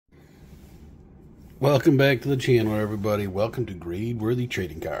Welcome back to the channel, everybody. Welcome to Grade-Worthy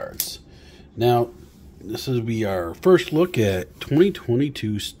Trading Cards. Now, this will be our first look at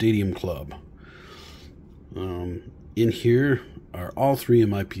 2022 Stadium Club. In here are all three of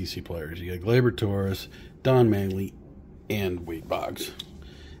my PC players. You got Gleyber Torres, Don Mattingly, and Wade Boggs.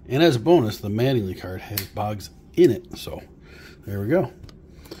 And as a bonus, the Mattingly card has Boggs in it. So, there we go.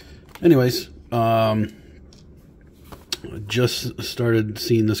 Anyways, just started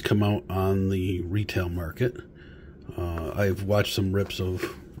seeing this come out on the retail market. I've watched some rips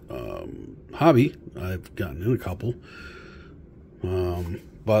of Hobby. I've gotten in a couple.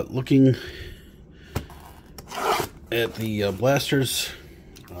 But looking at the blasters,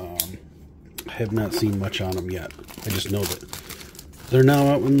 have not seen much on them yet. I just know that they're now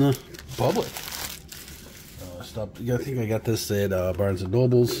out in the public. I think I got this at Barnes &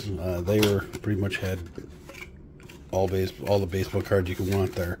 Noble's. They were pretty much had all the baseball cards you can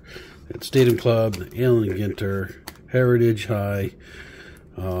want there. It's Stadium Club, Allen & Ginter, Heritage High,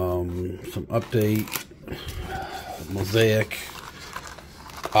 some Update, Mosaic,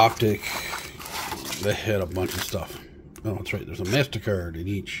 Optic. They had a bunch of stuff. Oh, that's right. There's a MasterCard in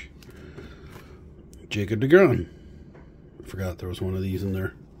each. Jacob DeGrom. I forgot there was one of these in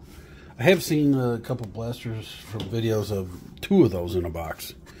there. I have seen a couple blasters from videos of two of those in a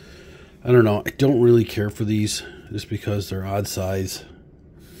box. I don't know. I don't really care for these just because they're odd size.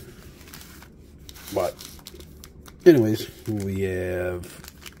 But anyways, we have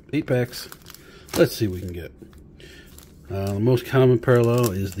 8 packs. Let's see what we can get. The most common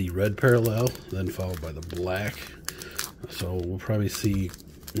parallel is the red parallel, then followed by the black. So we'll probably see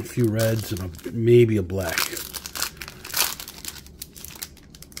a few reds and maybe a black.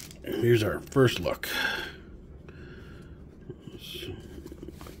 Here's our first look.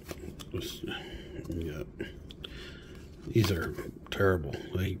 Yeah. These are terrible.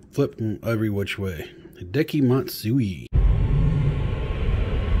 They flip them every which way. Hideki Matsui.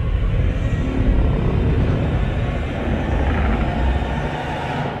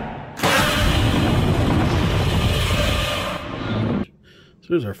 So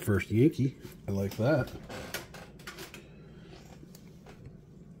there's our first Yankee. I like that.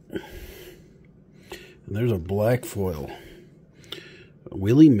 And there's a black foil.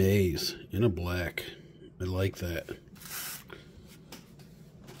 Willie Mays in a black. I like that.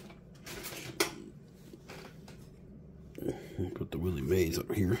 We'll put the Willie Mays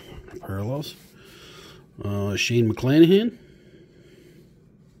up here. Parallels. Shane McClanahan.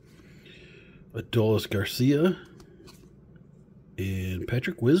 Adolis Garcia. And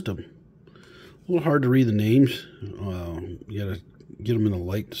Patrick Wisdom. A little hard to read the names. You gotta get them in the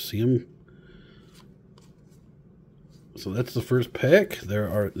light to see them. So that's the first pack.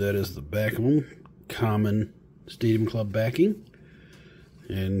 That is the back of them. Common Stadium Club backing.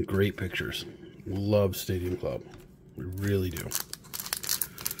 And great pictures. Love Stadium Club. We really do.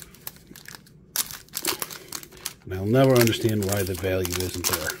 And I'll never understand why the value isn't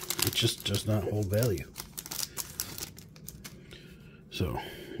there. It just does not hold value. So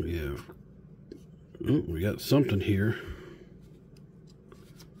we have, we got something here.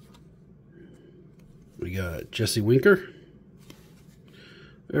 We got Jesse Winker.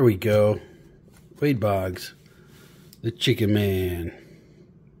 There we go. Wade Boggs. The Chicken Man.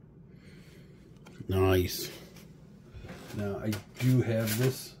 Nice. Now, I do have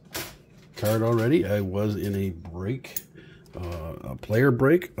this card already. I was in a break, a player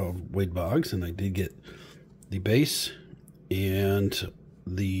break of Wade Boggs, and I did get the base and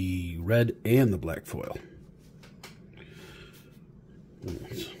the red and the black foil.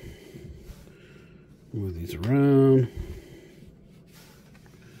 Let's move these around.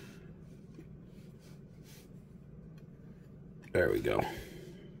 There we go.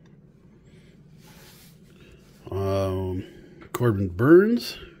 Corbin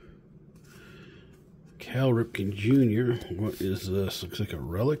Burns. Cal Ripken Jr. What is this? Looks like a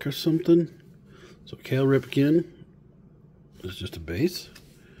relic or something. So Cal Ripken is just a base.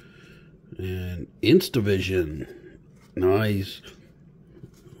 And Instavision. Nice.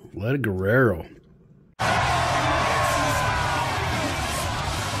 Vlad Guerrero.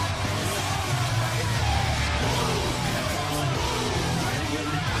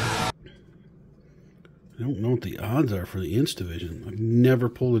 I don't know what the odds are for the Instavision. I've never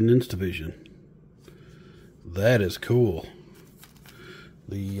pulled an Instavision. That is cool.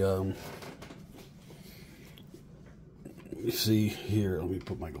 The let me see here. Let me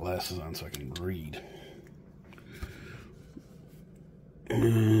put my glasses on so I can read.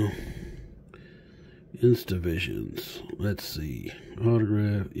 Instavisions. Let's see.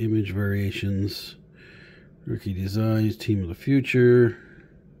 Autograph, image variations, rookie designs, team of the future,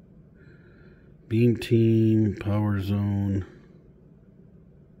 Beam Team, Power Zone,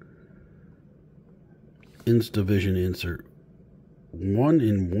 Instavision insert. 1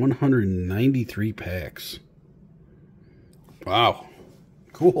 in 193 packs. Wow.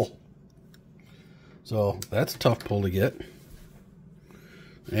 Cool. So that's a tough pull to get.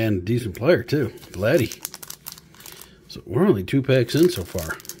 And decent player too. Vladdy. So we're only 2 packs in so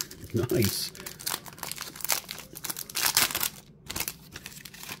far. Nice.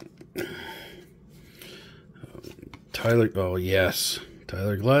 Tyler, oh yes.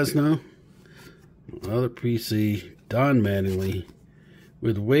 Tyler Glasnow. Another PC. Don Mattingly.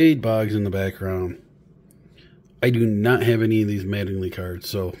 With Wade Boggs in the background. I do not have any of these Mattingly cards,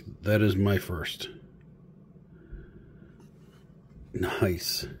 so that is my first.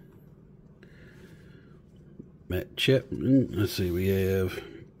 Nice. Matt Chapman. Let's see, we have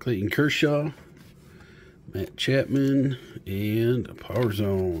Clayton Kershaw, Matt Chapman, and a Power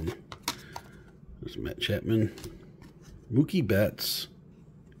Zone. There's Matt Chapman. Mookie Betts.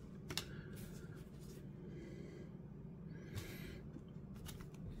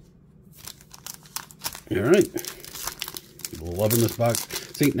 Alright. Loving this box.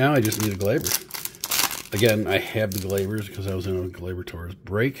 See, now I just need a Glaber. Again, I have the Glabers because I was in a Glaber Taurus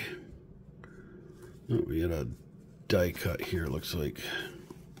break. Oh, we got a die cut here, it looks like.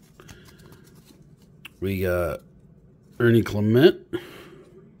 We got Ernie Clement.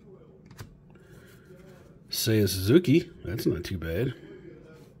 Seiya Suzuki. That's not too bad.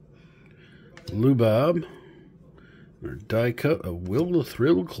 Lou Bob. Our die cut of Will the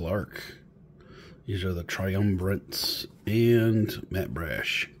Thrill Clark. These are the Triumvirates and Matt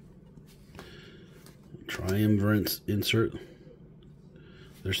Brash. Triumvirates insert.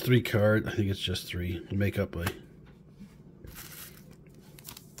 There's 3 cards. I think it's just 3. Make up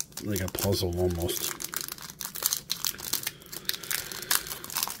like a puzzle almost.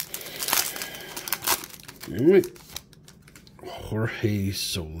 Alright. Jorge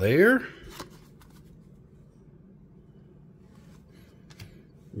Soler.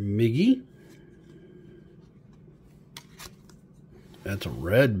 Miggy. That's a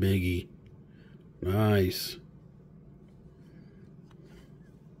red Miggy. Nice.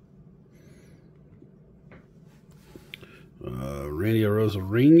 Randy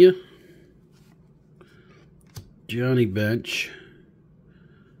Arozarena. Johnny Bench.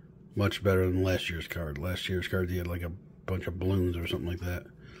 Much better than last year's card. Last year's card, he had like a bunch of balloons or something like that.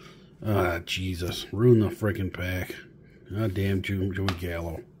 Ah, Jesus. Ruined the freaking pack. Ah, damn Joey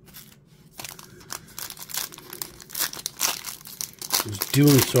Gallo. He's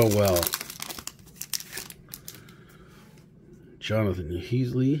doing so well. Jonathan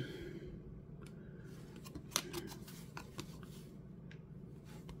Heasley.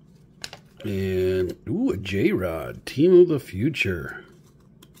 And, ooh, a J-Rod. Team of the Future.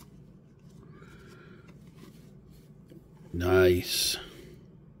 Nice.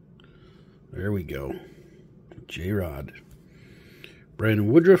 There we go. J-Rod.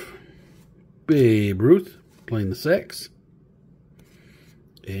 Brandon Woodruff. Babe Ruth. Playing the sax.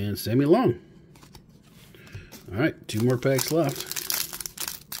 And Sammy Long. Alright, 2 more packs left.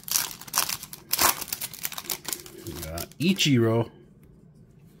 We got Ichiro.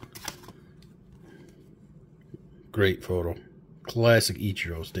 Great photo. Classic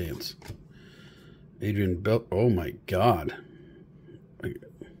Ichiro stance. Adrian Belt. Oh my God. I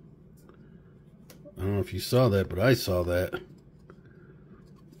don't know if you saw that, but I saw that.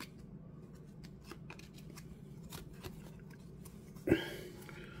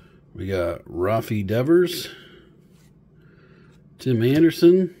 We got Rafi Devers. Tim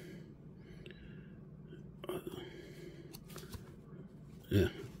Anderson. Yeah,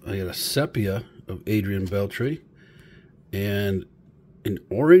 I got a Sepia of Adrian Beltre. And an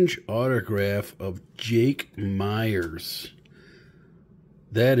orange autograph of Jake Myers.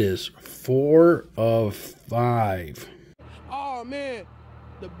 That is 4 of 5. Oh man,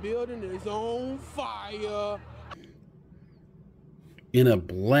 the building is on fire. In a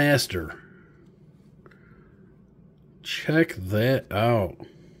blaster. Check that out.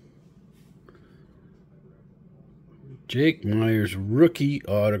 Jake Myers rookie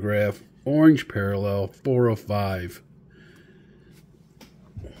autograph, orange parallel, 4 of 5.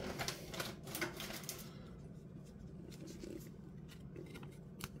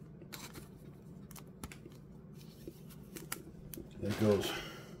 That goes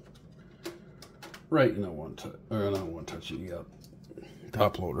right in that one touch, or not one touch, you got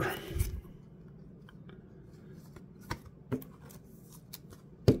top loader.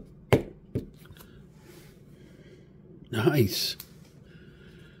 Nice.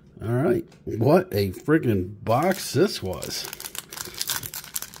 All right. What a freaking box this was.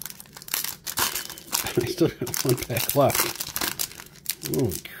 I still got one pack left.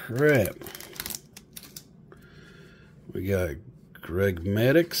 Holy crap. We got Greg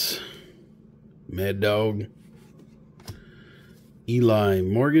Maddox, Mad Dog, Eli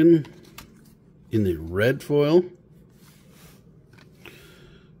Morgan in the red foil.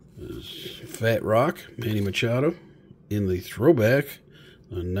 There's Fat Rock, Manny Machado in the throwback,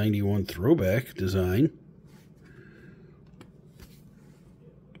 a 91 throwback design.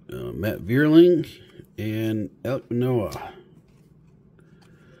 Matt Vierling and Elk Noah.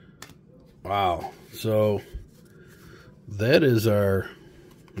 Wow. So that is a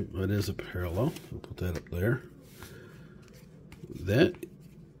parallel. I'll put that up there. That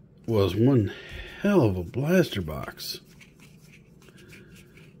was one hell of a blaster box.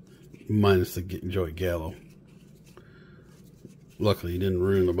 Minus the Joey Gallo. Luckily, he didn't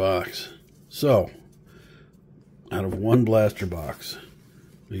ruin the box. So, out of one blaster box,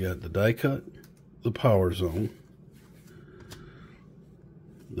 we got the die cut, the Power Zone,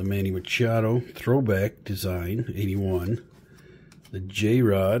 the Manny Machado throwback design, 81, the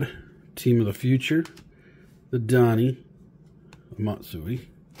J-Rod Team of the Future, the Donnie Matsui,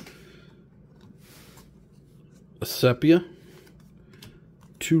 a Sepia,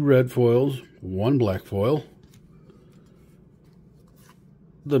 2 red foils, 1 black foil,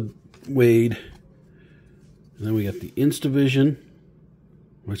 the Wade, and then we got the Instavision,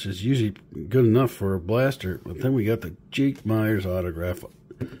 which is usually good enough for a blaster, but then we got the Jake Myers autograph,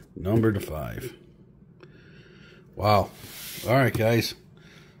 number to 5. Wow. All right, guys.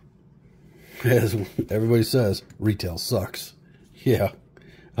 As everybody says, retail sucks. Yeah.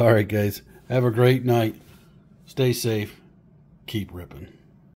 All right, guys. Have a great night. Stay safe. Keep ripping.